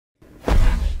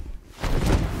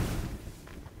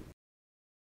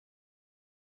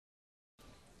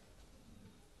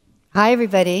Hi,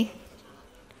 everybody.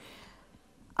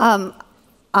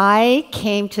 I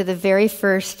came to the very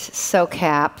first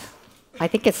SOCAP, I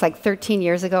think it's like 13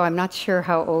 years ago. I'm not sure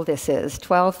how old this is,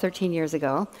 12, 13 years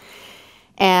ago,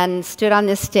 and stood on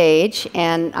this stage.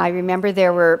 And I remember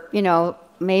there were,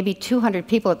 maybe 200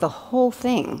 people at the whole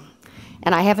thing.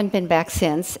 And I haven't been back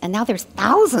since. And now there's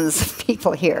thousands of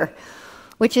people here,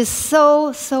 which is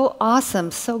so, so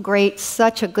awesome, so great,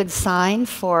 such a good sign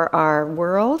for our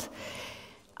world.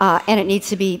 And it needs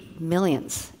to be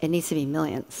millions. It needs to be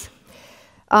millions.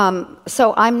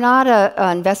 So I'm not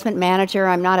an investment manager.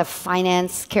 I'm not a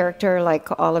finance character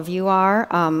like all of you are.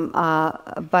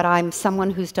 But I'm someone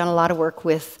who's done a lot of work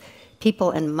with people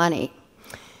and money.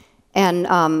 And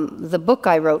the book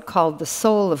I wrote called The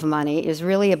Soul of Money is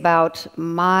really about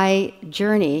my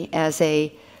journey as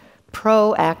a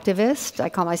pro-activist. I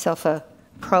call myself a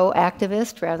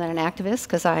pro-activist rather than an activist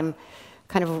because I'm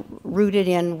kind of rooted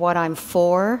in what I'm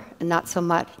for and not so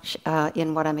much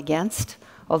in what I'm against,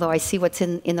 although I see what's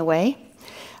in the way.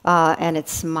 And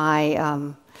it's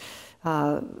my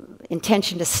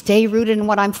intention to stay rooted in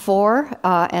what I'm for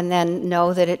and then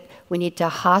know that we need to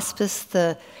hospice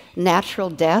the natural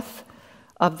death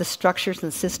of the structures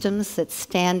and systems that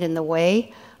stand in the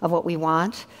way of what we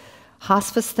want.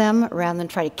 Hospice them rather than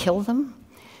try to kill them.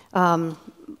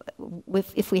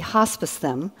 If we hospice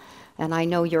them, and I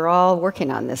know you're all working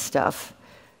on this stuff,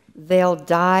 they'll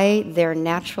die their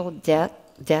natural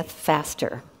death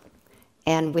faster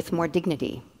and with more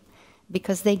dignity,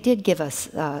 because they did give us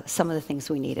some of the things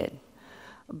we needed.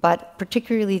 But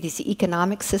particularly these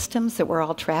economic systems that we're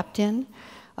all trapped in,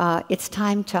 it's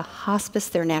time to hospice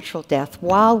their natural death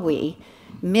while we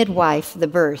midwife the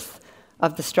birth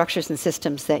of the structures and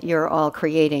systems that you're all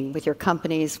creating with your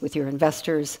companies, with your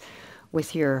investors,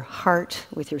 with your heart,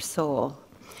 with your soul.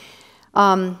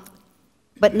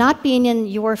 But not being in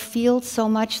your field so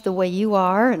much the way you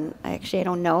are, and actually I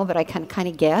don't know, but I can kind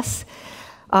of guess,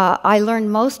 I learned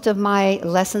most of my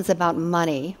lessons about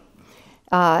money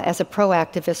as a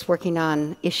pro-activist working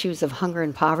on issues of hunger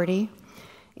and poverty,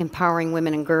 empowering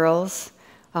women and girls,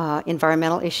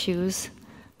 environmental issues,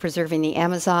 preserving the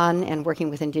Amazon, and working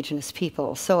with indigenous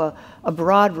people. So a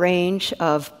broad range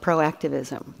of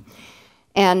pro-activism.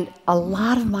 And a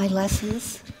lot of my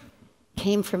lessons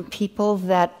came from people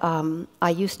that I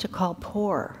used to call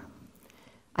poor.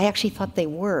 I actually thought they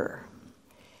were.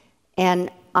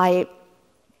 And I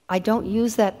don't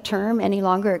use that term any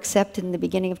longer except in the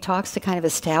beginning of talks to kind of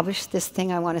establish this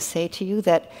thing I want to say to you,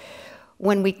 that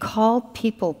when we call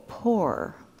people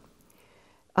poor,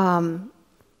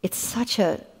 it's such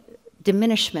a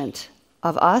diminishment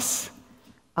of us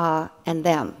and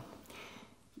them,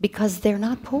 because they're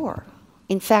not poor.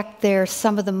 In fact, they're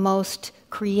some of the most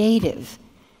creative.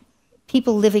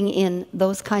 People living in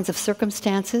those kinds of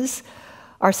circumstances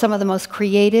are some of the most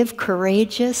creative,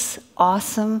 courageous,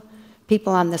 awesome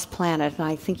people on this planet. And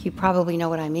I think you probably know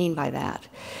what I mean by that.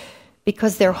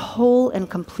 Because they're whole and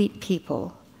complete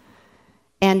people.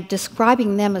 And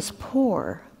describing them as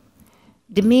poor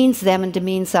demeans them and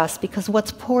demeans us, because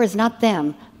what's poor is not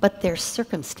them, but their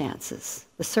circumstances,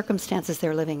 the circumstances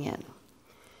they're living in.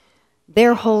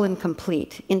 They're whole and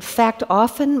complete. In fact,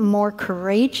 often more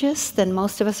courageous than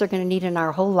most of us are going to need in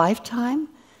our whole lifetime.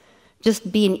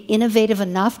 Just being innovative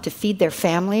enough to feed their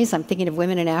families. I'm thinking of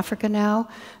women in Africa now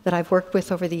that I've worked with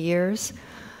over the years.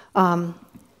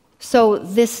 So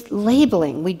this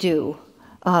labeling we do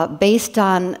based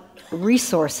on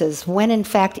resources, when in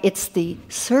fact it's the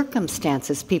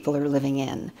circumstances people are living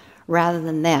in rather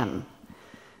than them.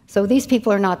 So these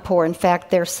people are not poor. In fact,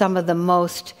 they're some of the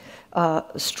most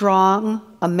strong,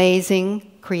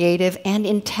 amazing, creative, and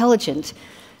intelligent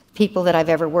people that I've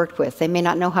ever worked with. They may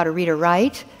not know how to read or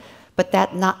write, but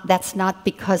that's not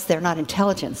because they're not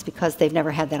intelligent, it's because they've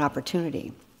never had that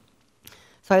opportunity.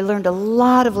 So I learned a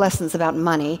lot of lessons about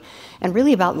money and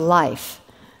really about life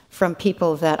from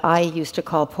people that I used to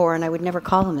call poor, and I would never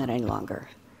call them that any longer.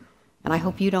 And I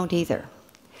hope you don't either.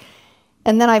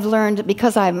 And then I've learned,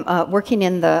 because I'm working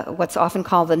in what's often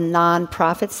called the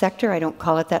non-profit sector, I don't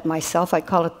call it that myself, I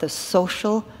call it the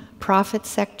social profit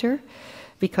sector,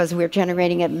 because we're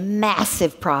generating a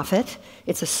massive profit.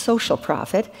 It's a social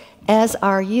profit, as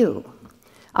are you.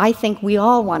 I think we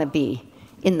all want to be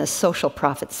in the social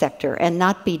profit sector and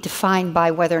not be defined by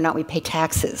whether or not we pay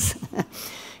taxes.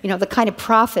 The kind of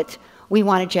profit we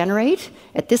want to generate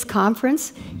at this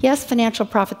conference, yes, financial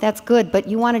profit, that's good, but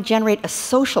you want to generate a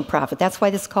social profit. That's why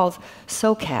this is called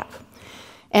SOCAP.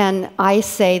 And I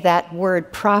say that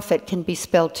word profit can be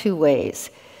spelled two ways,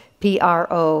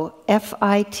 P-R-O-F-I-T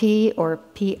or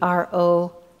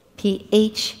P-R-O-P-H-E-T.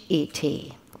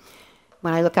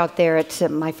 When I look out there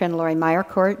at my friend Lori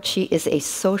Meyercourt, she is a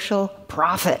social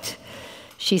prophet.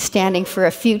 She's standing for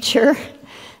a future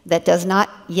that does not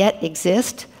yet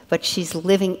exist, but she's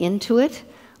living into it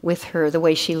with the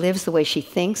way she lives, the way she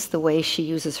thinks, the way she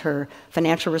uses her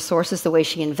financial resources, the way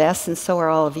she invests, and so are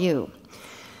all of you.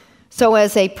 So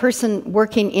as a person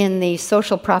working in the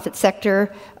social profit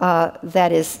sector,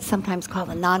 that is sometimes called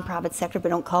the nonprofit sector, but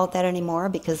don't call it that anymore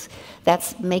because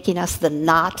that's making us the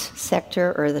not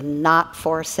sector or the not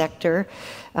for sector.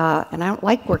 And I don't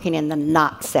like working in the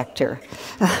not sector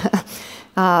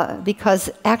because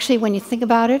actually when you think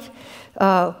about it,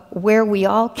 where we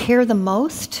all care the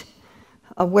most,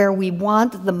 where we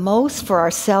want the most for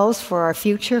ourselves, for our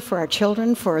future, for our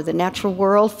children, for the natural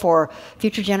world, for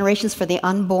future generations, for the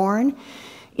unborn,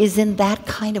 is in that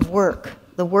kind of work,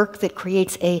 the work that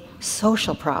creates a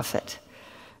social profit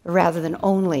rather than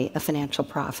only a financial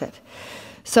profit.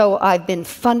 So I've been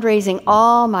fundraising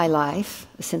all my life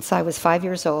since I was 5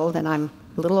 years old, and I'm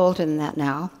a little older than that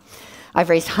now. I've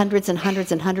raised hundreds and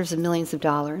hundreds and hundreds of millions of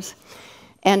dollars.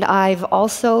 And I've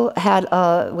also had,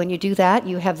 when you do that,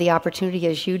 you have the opportunity,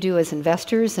 as you do as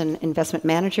investors and investment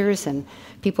managers and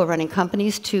people running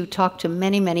companies, to talk to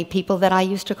many, many people that I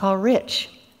used to call rich.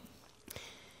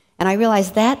 And I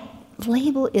realized that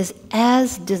label is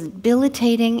as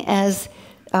debilitating as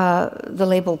the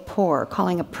label poor,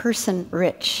 calling a person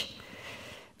rich.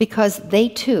 Because they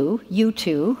too, you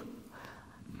too,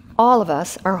 all of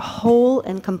us are whole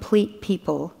and complete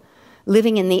people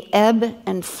living in the ebb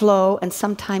and flow and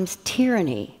sometimes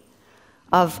tyranny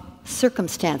of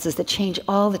circumstances that change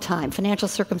all the time, financial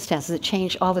circumstances that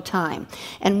change all the time.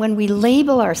 And when we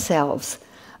label ourselves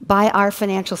by our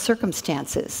financial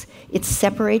circumstances, it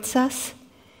separates us.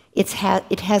 It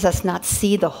has us not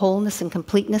see the wholeness and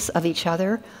completeness of each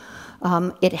other.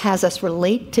 It has us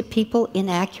relate to people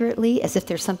inaccurately, as if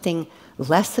there's something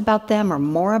less about them or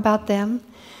more about them.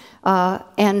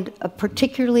 And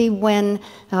particularly when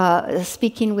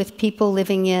speaking with people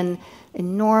living in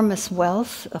enormous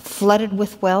wealth, flooded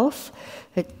with wealth,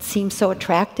 it seems so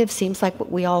attractive, seems like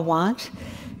what we all want.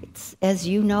 It's, as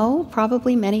you know,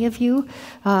 probably many of you,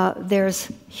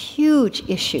 there's huge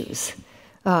issues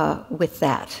with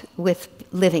that, with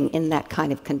living in that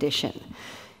kind of condition.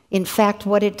 In fact,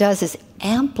 what it does is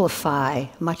amplify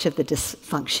much of the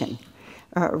dysfunction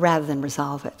rather than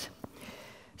resolve it.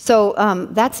 So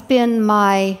that's been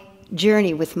my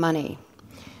journey with money.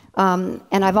 And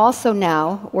I've also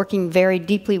now working very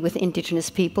deeply with indigenous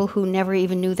people who never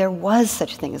even knew there was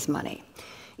such a thing as money.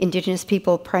 Indigenous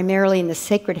people primarily in the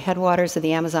sacred headwaters of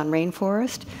the Amazon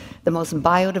rainforest, the most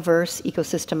biodiverse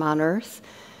ecosystem on Earth,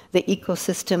 the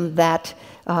ecosystem that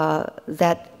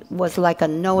was like a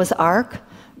Noah's Ark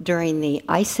during the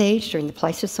Ice Age, during the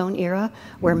Pleistocene era,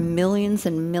 where millions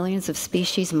and millions of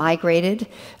species migrated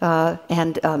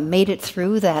and made it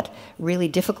through that really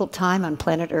difficult time on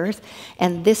planet Earth.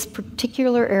 And this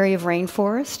particular area of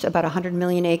rainforest, about 100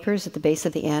 million acres at the base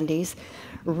of the Andes,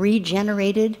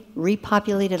 regenerated,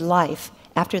 repopulated life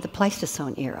after the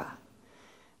Pleistocene era.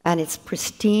 And it's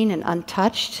pristine and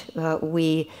untouched.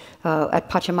 We, at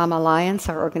Pachamama Alliance,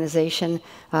 our organization,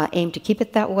 aim to keep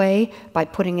it that way by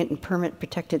putting it in permanent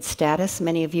protected status.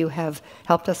 Many of you have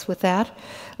helped us with that.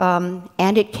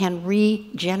 And it can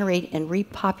regenerate and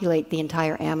repopulate the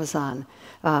entire Amazon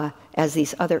as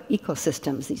these other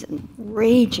ecosystems, these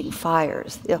raging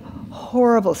fires. The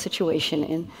horrible situation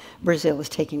in Brazil is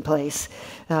taking place.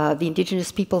 The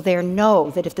indigenous people there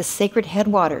know that if the sacred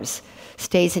headwaters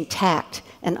stays intact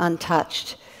and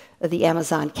untouched, the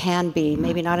Amazon can be,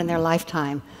 maybe not in their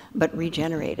lifetime, but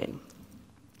regenerated.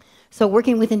 So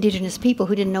working with indigenous people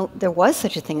who didn't know there was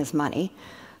such a thing as money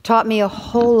taught me a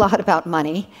whole lot about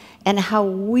money and how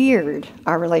weird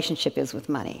our relationship is with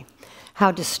money.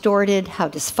 How distorted, how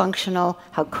dysfunctional,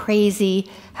 how crazy,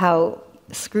 how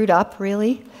screwed up,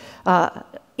 really,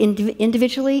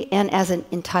 individually and as an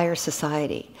entire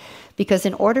society. Because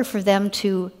in order for them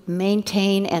to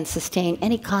maintain and sustain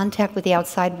any contact with the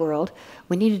outside world,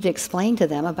 we needed to explain to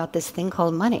them about this thing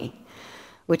called money,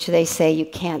 which they say you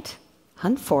can't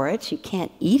hunt for it, you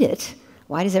can't eat it.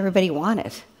 Why does everybody want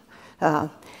it?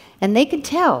 And they could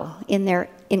tell in their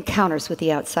encounters with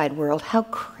the outside world how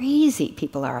crazy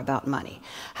people are about money,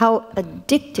 how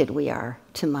addicted we are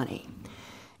to money.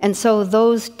 And so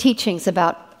those teachings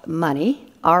about money,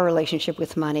 our relationship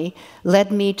with money,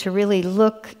 led me to really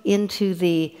look into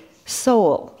the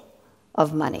soul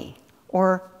of money,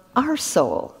 or our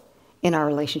soul in our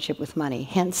relationship with money.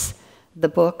 Hence the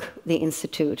book, The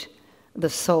Institute, The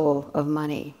Soul of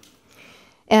Money.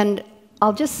 And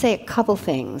I'll just say a couple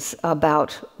things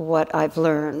about what I've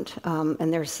learned,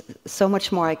 and there's so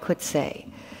much more I could say.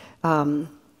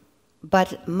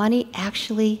 but money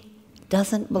actually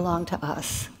doesn't belong to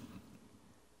us.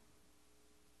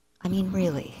 I mean,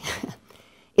 really.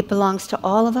 It belongs to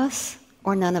all of us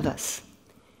or none of us.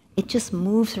 It just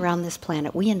moves around this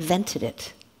planet. We invented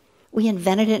it. We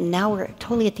invented it, and now we're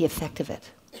totally at the effect of it.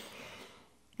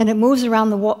 And it moves around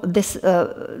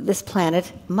this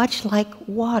planet much like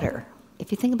water.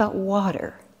 If you think about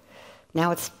water,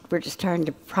 now we're just starting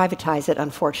to privatize it,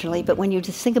 unfortunately, but when you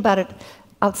just think about it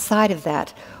outside of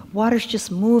that, water's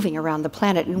just moving around the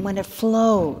planet, and when it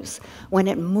flows, when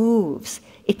it moves,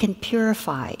 it can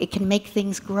purify, it can make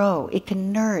things grow, it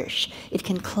can nourish, it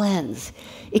can cleanse,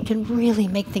 it can really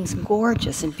make things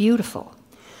gorgeous and beautiful.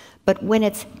 But when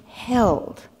it's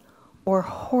held or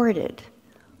hoarded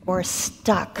or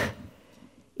stuck,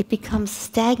 it becomes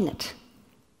stagnant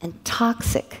and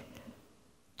toxic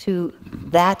to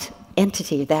that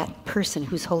entity, that person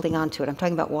who's holding on to it. I'm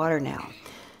talking about water now.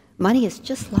 Money is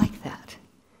just like that.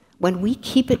 When we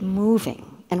keep it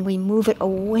moving and we move it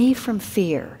away from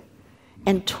fear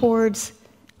and towards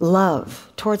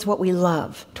love, towards what we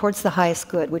love, towards the highest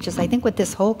good, which is, I think, what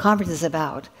this whole conference is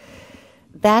about,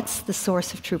 that's the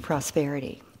source of true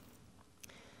prosperity.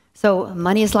 So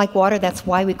money is like water. That's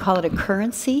why we call it a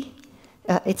currency.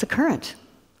 It's a current.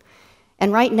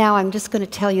 And right now, I'm just going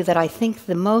to tell you that I think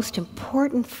the most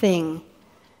important thing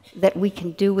that we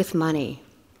can do with money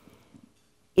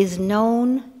is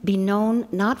be known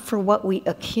not for what we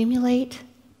accumulate,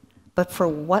 but for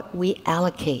what we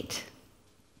allocate,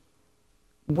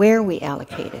 where we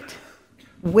allocate it,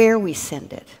 where we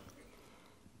send it.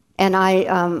 And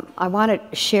I want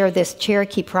to share this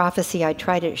Cherokee prophecy I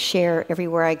try to share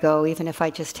everywhere I go, even if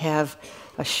I just have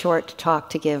a short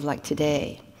talk to give like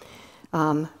today.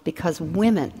 Because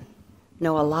women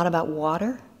know a lot about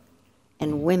water,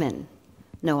 and women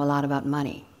know a lot about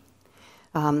money.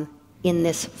 In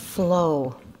this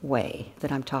flow way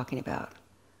that I'm talking about,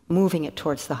 moving it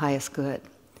towards the highest good.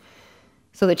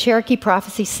 So the Cherokee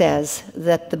prophecy says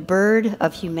that the bird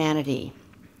of humanity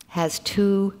has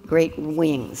two great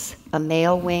wings, a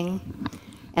male wing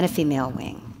and a female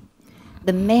wing.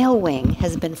 The male wing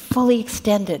has been fully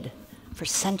extended for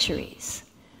centuries,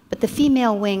 but the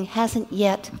female wing hasn't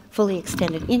yet fully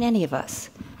extended in any of us,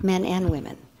 men and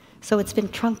women. So it's been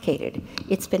truncated,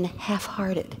 it's been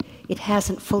half-hearted, it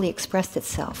hasn't fully expressed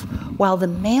itself. While the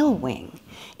male wing,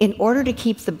 in order to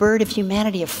keep the bird of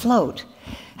humanity afloat,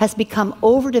 has become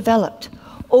overdeveloped,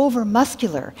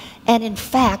 over-muscular, and in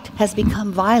fact has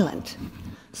become violent.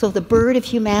 So the bird of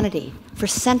humanity, for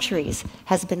centuries,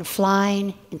 has been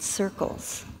flying in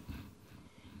circles.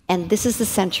 And this is the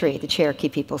century, the Cherokee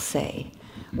people say,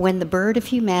 when the bird of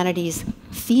humanity's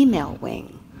female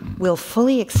wing will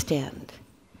fully extend,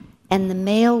 and the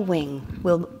male wing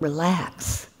will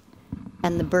relax,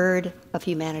 and the bird of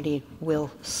humanity will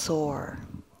soar.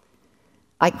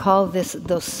 I call this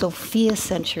the Sophia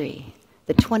century,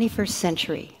 the 21st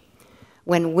century,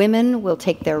 when women will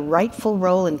take their rightful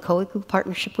role in co-equal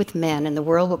partnership with men and the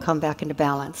world will come back into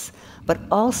balance, but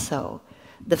also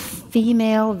the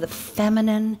female, the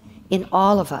feminine in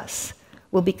all of us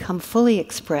will become fully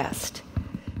expressed.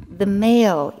 The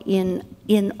male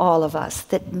in all of us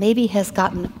that maybe has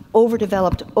gotten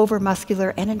overdeveloped,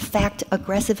 overmuscular, and in fact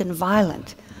aggressive and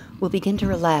violent will begin to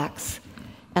relax,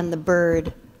 and the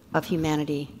bird of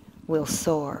humanity will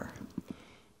soar.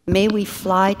 May we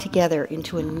fly together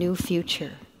into a new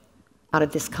future out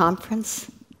of this conference,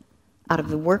 out of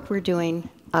the work we're doing,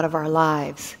 out of our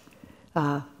lives,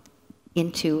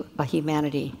 into a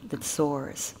humanity that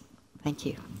soars. Thank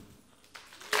you.